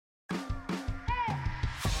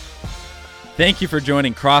Thank you for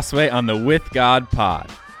joining Crossway on the With God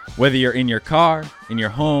pod. Whether you're in your car, in your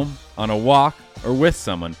home, on a walk, or with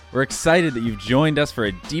someone, we're excited that you've joined us for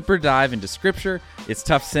a deeper dive into Scripture, its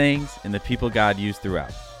tough sayings, and the people God used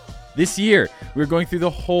throughout. This year, we're going through the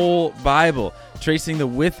whole Bible, tracing the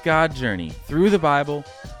With God journey through the Bible,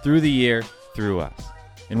 through the year, through us.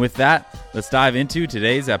 And with that, let's dive into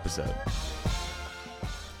today's episode.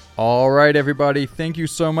 All right, everybody. Thank you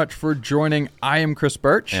so much for joining. I am Chris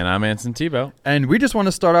Birch. And I'm Anson Tebow. And we just want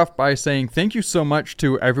to start off by saying thank you so much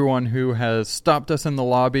to everyone who has stopped us in the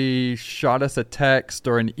lobby, shot us a text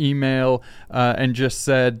or an email, and just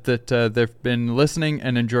said that they've been listening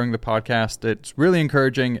and enjoying the podcast. It's really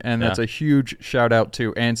encouraging, and that's a huge shout out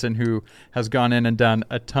to Anson, who has gone in and done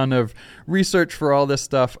a ton of research for all this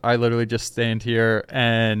stuff. I literally just stand here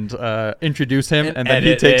and introduce him, and then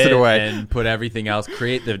he takes it away. And put everything else,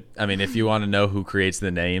 if you want to know who creates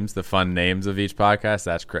the names, the fun names of each podcast,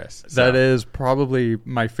 that's Chris. So. That is probably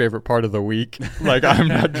my favorite part of the week. Like, I'm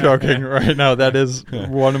not joking right now. That is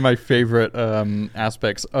one of my favorite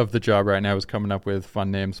aspects of the job right now, is coming up with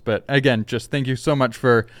fun names. But again, just thank you so much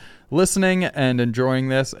for listening and enjoying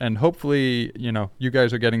this. And hopefully, you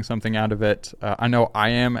guys are getting something out of it. I know I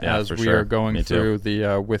am, as we are going through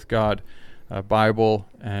the With God Bible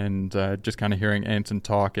and just kind of hearing Anson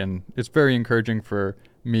talk. And it's very encouraging for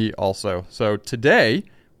me also. So today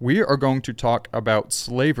we are going to talk about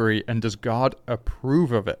slavery, and does God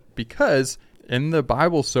approve of it? Because in the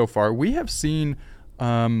Bible so far, we have seen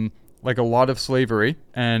like a lot of slavery,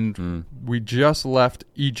 and we just left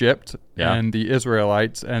Egypt and the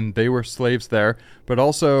Israelites, and they were slaves there. But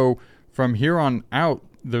also from here on out,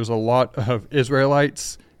 there's a lot of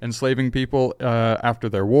Israelites enslaving people after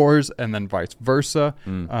their wars, and then vice versa,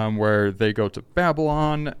 where they go to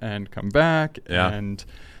Babylon and come back. And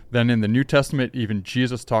then in the New Testament, even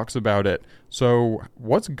Jesus talks about it. So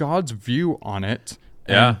what's God's view on it?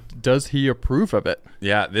 And does he approve of it?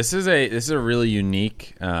 Yeah, this is a really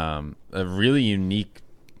unique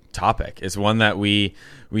topic. It's one that we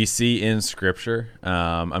see in Scripture.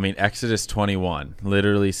 Exodus 21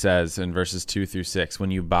 literally says in verses 2 through 6,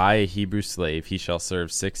 when you buy a Hebrew slave, he shall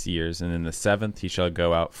serve 6 years, and in the seventh he shall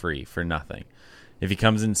go out free for nothing. If he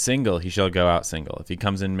comes in single, he shall go out single. If he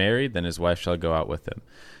comes in married, then his wife shall go out with him.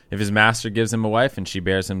 If his master gives him a wife, and she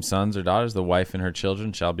bears him sons or daughters, the wife and her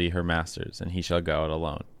children shall be her master's, and he shall go out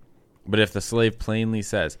alone. But if the slave plainly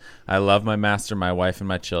says, I love my master, my wife, and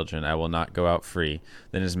my children, I will not go out free,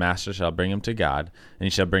 then his master shall bring him to God, and he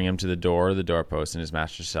shall bring him to the door or the doorpost, and his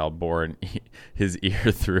master shall bore his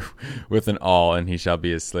ear through with an awl, and he shall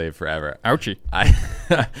be his slave forever. Ouchie.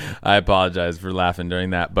 I apologize for laughing during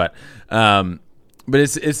that, but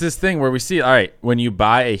it's this thing where we see, all right, when you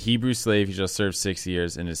buy a Hebrew slave, he shall serve 6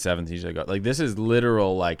 years, and his seventh he shall go. Like, this is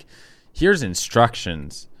literal, like, here's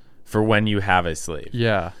instructions for when you have a slave.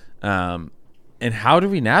 Yeah. And how do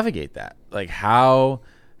we navigate that? Like, how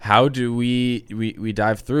do we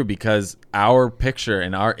dive through? Because our picture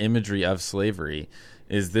and our imagery of slavery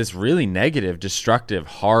is this really negative, destructive,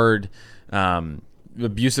 hard,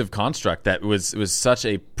 abusive construct that was such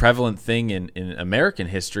a prevalent thing in American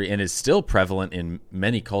history, and is still prevalent in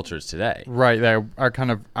many cultures today. Right.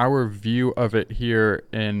 Our view of it here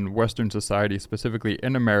in Western society, specifically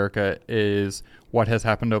in America, is what has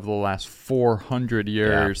happened over the last 400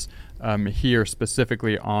 years here,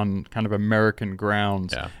 specifically on kind of American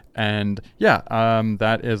grounds. Yeah. And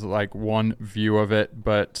that is like one view of it,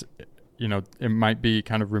 but it might be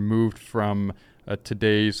kind of removed from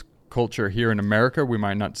today's culture here in America. We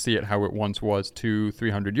might not see it how it once was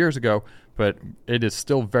 200-300 years ago, but it is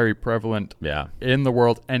still very prevalent in the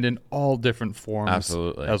world, and in all different forms.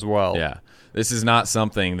 Absolutely. As well. Yeah, this is not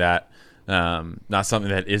something that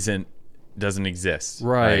doesn't exist.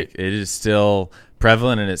 Right. Like, it is still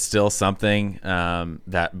prevalent, and it's still something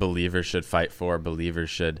that believers should fight for. Believers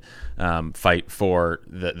should fight for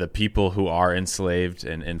the people who are enslaved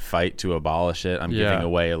and fight to abolish it. I'm giving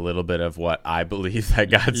away a little bit of what I believe that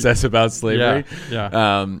God says about slavery.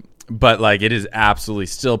 But like, it is absolutely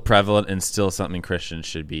still prevalent, and still something Christians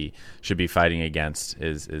should be fighting against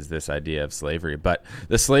is this idea of slavery. But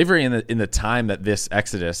the slavery in the time that this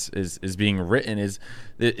Exodus is being written is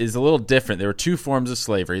a little different. There were two forms of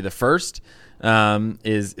slavery. The first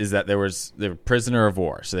is that they were prisoner of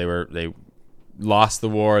war. So they lost the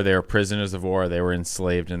war. They were prisoners of war. They were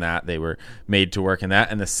enslaved in that. They were made to work in that.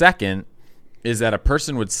 And the second is that a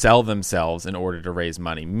person would sell themselves in order to raise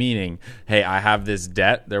money, meaning, hey, I have this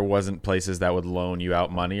debt. There wasn't places that would loan you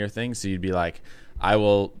out money or things. So you'd be like, I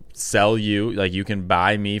will sell you, like, you can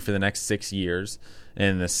buy me for the next 6 years,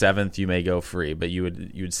 and the seventh you may go free. But you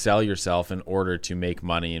would sell yourself in order to make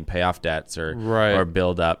money and pay off debts or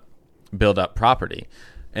build up build up property.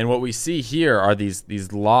 And what we see here are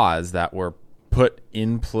these laws that were put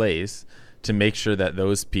in place to make sure that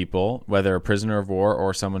those people, whether a prisoner of war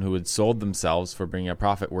or someone who had sold themselves for bringing a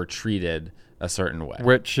profit, were treated a certain way.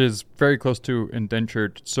 Which is very close to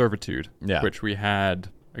indentured servitude, Yeah. which we had,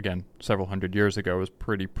 again, several hundred years ago. It was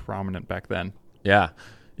pretty prominent back then. Yeah.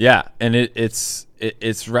 Yeah. And it's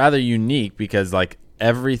rather unique because like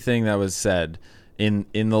everything that was said in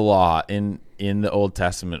the law, in the Old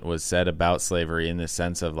Testament was said about slavery in the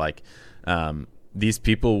sense of like, these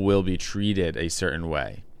people will be treated a certain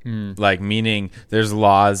way. Like meaning there's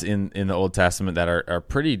laws in the Old Testament that are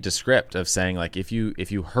pretty descriptive of saying like if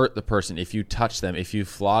you hurt the person, if you touch them, if you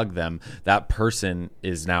flog them, that person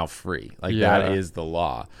is now free. Like that is the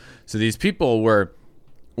law. So these people were,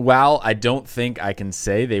 while I don't think I can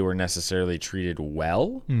say they were necessarily treated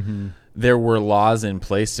well, there were laws in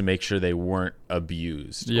place to make sure they weren't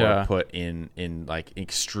abused or put in like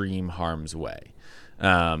extreme harm's way.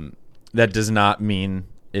 That does not mean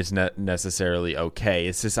it's not necessarily okay.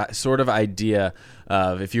 It's this sort of idea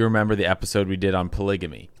of, if you remember the episode we did on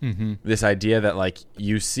polygamy, this idea that like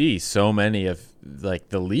you see so many of like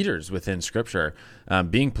the leaders within Scripture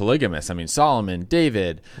being polygamous. I mean, Solomon,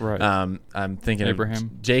 David, Right. I'm thinking Abraham.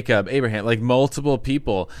 of Jacob, Abraham, like multiple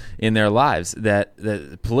people in their lives that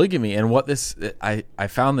polygamy. And what this, I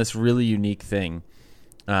found this really unique thing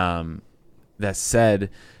that said,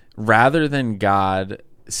 rather than God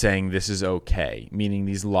saying this is okay, meaning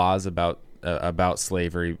these laws about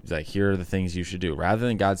slavery, like here are the things you should do, rather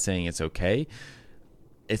than God saying it's okay,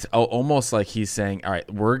 it's almost like he's saying, all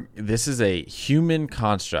right, this is a human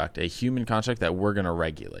construct that we're going to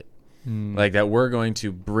regulate. Like that we're going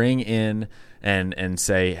to bring in and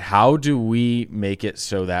say, how do we make it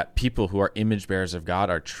so that people who are image bearers of God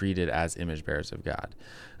are treated as image bearers of God?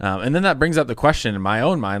 And then that brings up the question in my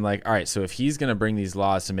own mind, like, all right, so if he's going to bring these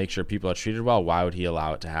laws to make sure people are treated well, why would he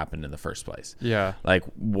allow it to happen in the first place? Yeah. Like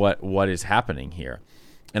what is happening here?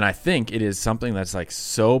 And I think it is something that's like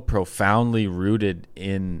so profoundly rooted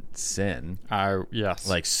in sin. Yes.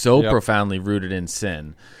 Like so profoundly rooted in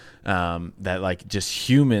sin. That like just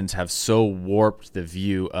humans have so warped the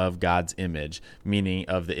view of God's image, meaning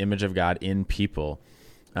of the image of God in people,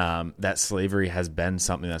 that slavery has been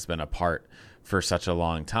something that's been a part for such a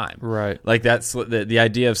long time. Right. Like that's the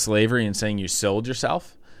idea of slavery and saying you sold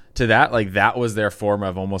yourself to that, like that was their form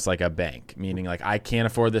of almost like a bank, meaning like, I can't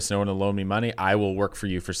afford this, no one will loan me money, I will work for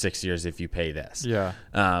you for 6 years if you pay this. Yeah.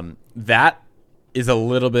 That is a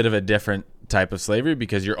little bit of a different type of slavery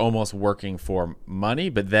because you're almost working for money,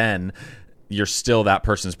 but then you're still that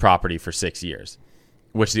person's property for 6 years,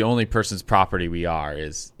 which the only person's property we are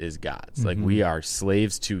is God's. Like we are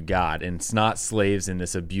slaves to God, and it's not slaves in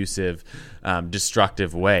this abusive,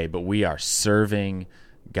 destructive way, but we are serving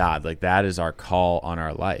God. Like that is our call on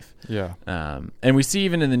our life. Yeah. And we see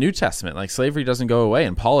even in the New Testament, like slavery doesn't go away,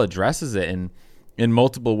 and Paul addresses it in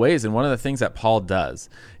multiple ways. And one of the things that Paul does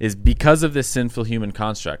is, because of this sinful human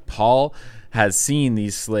construct, Paul has seen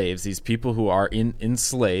these slaves, these people who are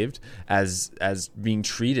enslaved, as being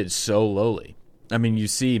treated so lowly. I mean, you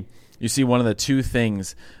see one of the two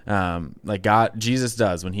things like Jesus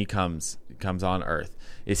does when he comes on earth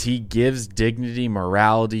is he gives dignity,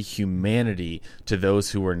 morality, humanity to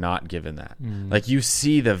those who were not given that. Like you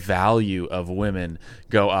see the value of women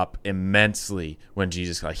go up immensely when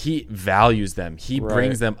Jesus, like he values them. He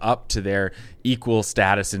brings them up to their equal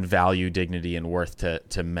status and value, dignity, and worth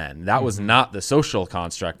to men. That was not the social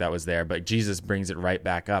construct that was there, but Jesus brings it right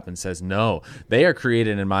back up and says, no, they are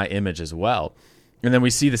created in my image as well. And then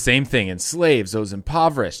we see the same thing in slaves, those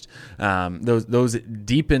impoverished, those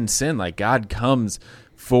deep in sin. Like God comes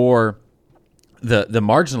for the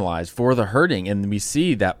marginalized, for the hurting. And we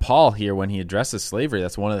see that Paul here, when he addresses slavery,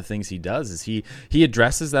 that's one of the things he does, is he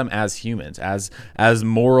addresses them as humans, as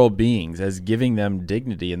moral beings, as giving them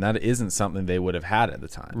dignity. And that isn't something they would have had at the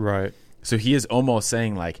time. Right. So he is almost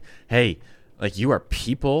saying like, hey, like you are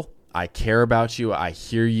people. I care about you. I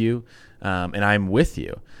hear you. And I'm with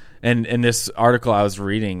you. And this article I was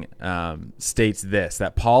reading states this,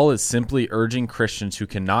 that Paul is simply urging Christians who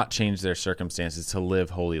cannot change their circumstances to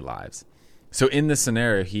live holy lives. So in this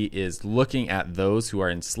scenario, he is looking at those who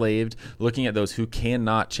are enslaved, looking at those who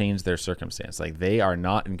cannot change their circumstance. Like they are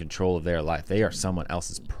not in control of their life. They are someone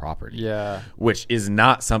else's property. Yeah. Which is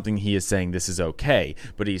not something he is saying this is okay,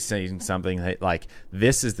 but he's saying something like,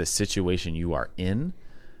 this is the situation you are in.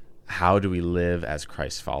 How do we live as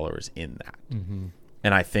Christ followers in that?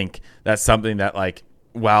 And I think that's something that like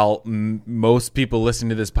while most people listening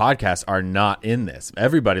to this podcast are not in this,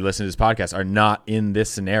 everybody listening to this podcast are not in this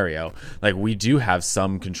scenario. Like, we do have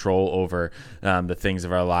some control over the things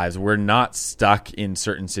of our lives. We're not stuck in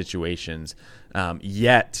certain situations.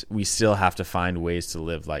 Yet we still have to find ways to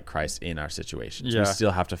live like Christ in our situations. Yeah. We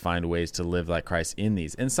still have to find ways to live like Christ in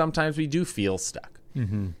these. And sometimes we do feel stuck.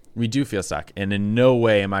 We do feel stuck. And in no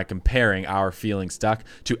way am I comparing our feeling stuck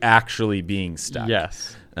to actually being stuck.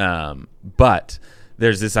 Yes. But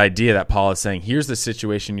there's this idea that Paul is saying, here's the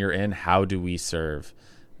situation you're in. How do we serve?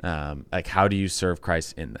 How do you serve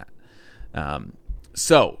Christ in that?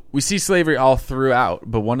 So we see slavery all throughout,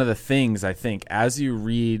 but one of the things I think as you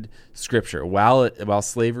read Scripture, while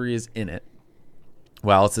slavery is in it,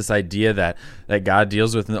 while it's this idea that God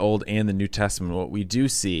deals with in the Old and the New Testament, what we do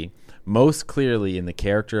see most clearly in the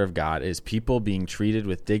character of God is people being treated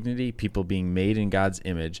with dignity, people being made in God's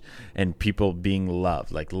image, and people being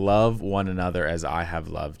loved. Like, love one another as I have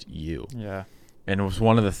loved you. Yeah. And it was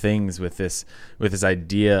one of the things with this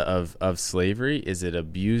idea of slavery is it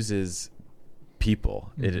abuses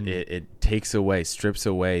people. It takes away, strips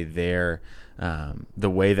away their the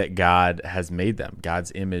way that God has made them,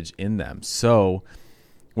 God's image in them. So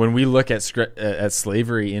when we look at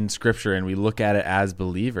slavery in Scripture and we look at it as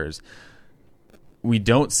believers, we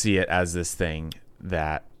don't see it as this thing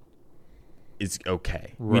that is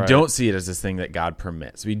okay. Right. We don't see it as this thing that God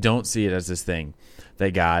permits. We don't see it as this thing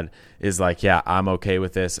that God is like, yeah, I'm okay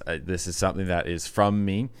with this. This is something that is from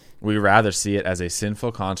me. We rather see it as a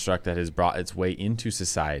sinful construct that has brought its way into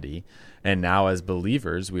society. And now as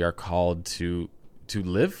believers, we are called to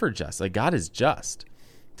live for justice. Like, God is just.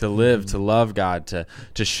 To live, to love God,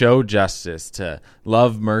 to show justice, to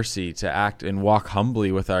love mercy, to act and walk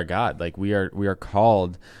humbly with our God. Like, we are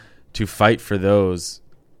called to fight for those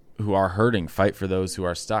who are hurting, fight for those who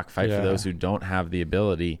are stuck, fight for those who don't have the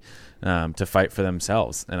ability to fight for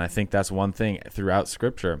themselves. And I think that's one thing throughout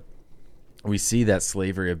Scripture. We see that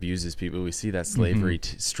slavery abuses people. We see that slavery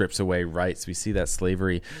strips away rights. We see that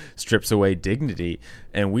slavery strips away dignity.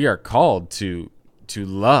 And we are called to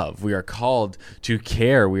love. We are called to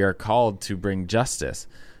care. We are called to bring justice.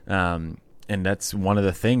 And that's one of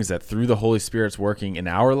the things that through the Holy Spirit's working in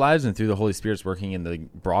our lives and through the Holy Spirit's working in the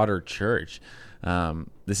broader church,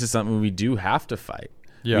 this is something we do have to fight.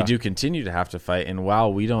 Yeah. We do continue to have to fight. And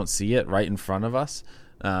while we don't see it right in front of us,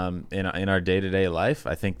 in our day-to-day life,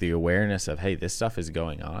 I think the awareness of, hey, this stuff is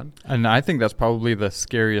going on. And I think that's probably the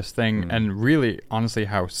scariest thing. And really, honestly,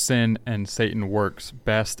 how sin and Satan works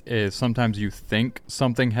best is sometimes you think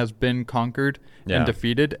something has been conquered and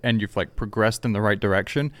defeated and you've progressed in the right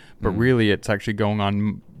direction, but really it's actually going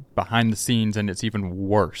on behind the scenes and it's even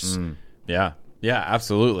worse. Yeah,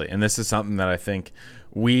 absolutely. And this is something that I think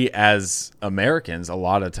we as Americans a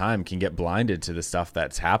lot of time can get blinded to the stuff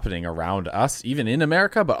that's happening around us, even in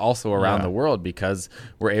America, but also around the world, because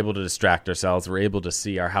we're able to distract ourselves. We're able to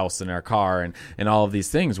see our house and our car and all of these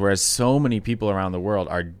things, whereas so many people around the world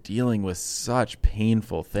are dealing with such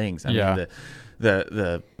painful things. I mean,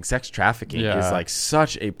 the sex trafficking is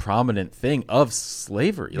such a prominent thing of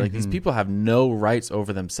slavery. Like, these people have no rights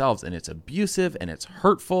over themselves, and it's abusive and it's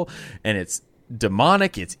hurtful and it's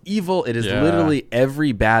demonic, it's evil, it is literally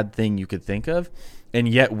every bad thing you could think of, and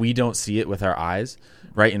yet we don't see it with our eyes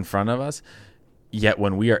right in front of us. Yet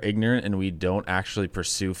when we are ignorant and we don't actually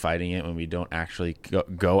pursue fighting it, when we don't actually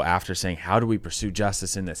go after saying, how do we pursue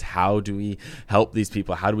justice in this? How do we help these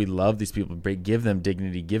people? How do we love these people? Give them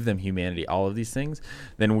dignity, give them humanity, all of these things.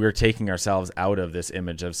 Then we're taking ourselves out of this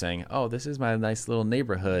image of saying, oh, this is my nice little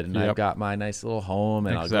neighborhood and I've got my nice little home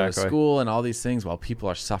and I'll go to school and all these things, while people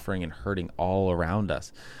are suffering and hurting all around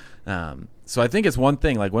us. So I think it's one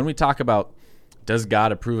thing, like when we talk about, does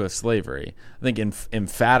God approve of slavery? I think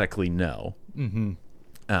emphatically no.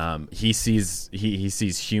 He sees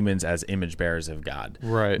humans as image bearers of God,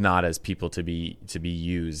 right? Not as people to be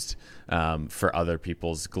used for other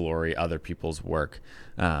people's glory, other people's work.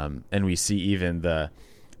 And we see even the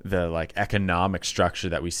economic structure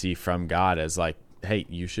that we see from God as hey,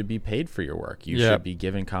 you should be paid for your work. You should be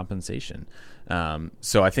given compensation.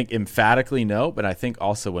 So I think emphatically no, but I think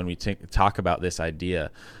also when we talk about this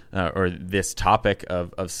idea or this topic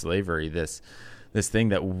of slavery, this thing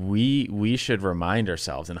that we should remind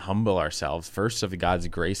ourselves and humble ourselves first of God's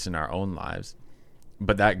grace in our own lives,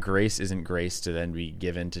 but that grace isn't grace to then be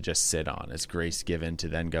given to just sit on. It's grace given to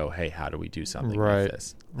then go, hey, how do we do something with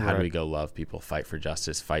this? How do we go love people, fight for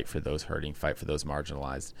justice, fight for those hurting, fight for those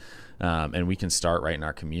marginalized? And we can start right in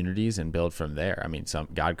our communities and build from there. I mean,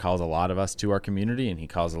 God calls a lot of us to our community, and He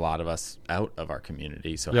calls a lot of us out of our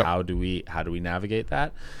community. So how do we navigate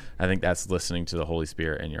that? I think that's listening to the Holy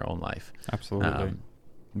Spirit in your own life. Absolutely.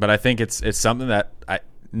 But I think it's something that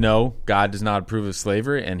no, God does not approve of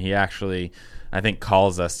slavery, and he actually, I think,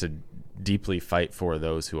 calls us to deeply fight for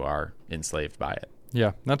those who are enslaved by it.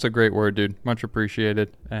 Yeah, that's a great word, dude. Much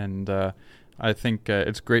appreciated. And I think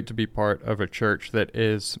it's great to be part of a church that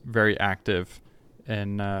is very active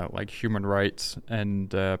in like human rights. And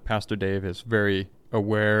Pastor Dave is very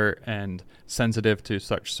aware and sensitive to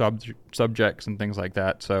such subjects and things like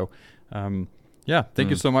that. So, yeah, thank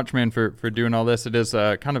you so much, man, for doing all this. It is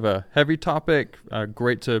kind of a heavy topic,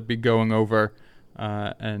 great to be going over,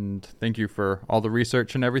 and thank you for all the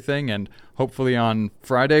research and everything. And hopefully on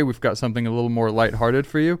Friday we've got something a little more lighthearted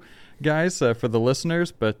for you guys, for the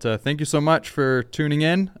listeners. But thank you so much for tuning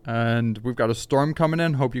in, and we've got a storm coming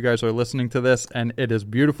in. Hope you guys are listening to this, and it is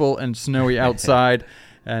beautiful and snowy outside.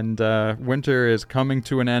 And winter is coming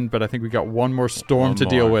to an end, but I think we got one more storm to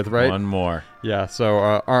deal with, right? One more. Yeah, so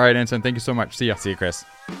all right, Anson, thank you so much. See ya. See you, Chris.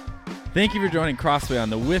 Thank you for joining Crossway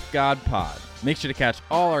on the With God pod. Make sure to catch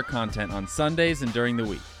all our content on Sundays and during the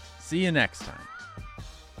week. See you next time.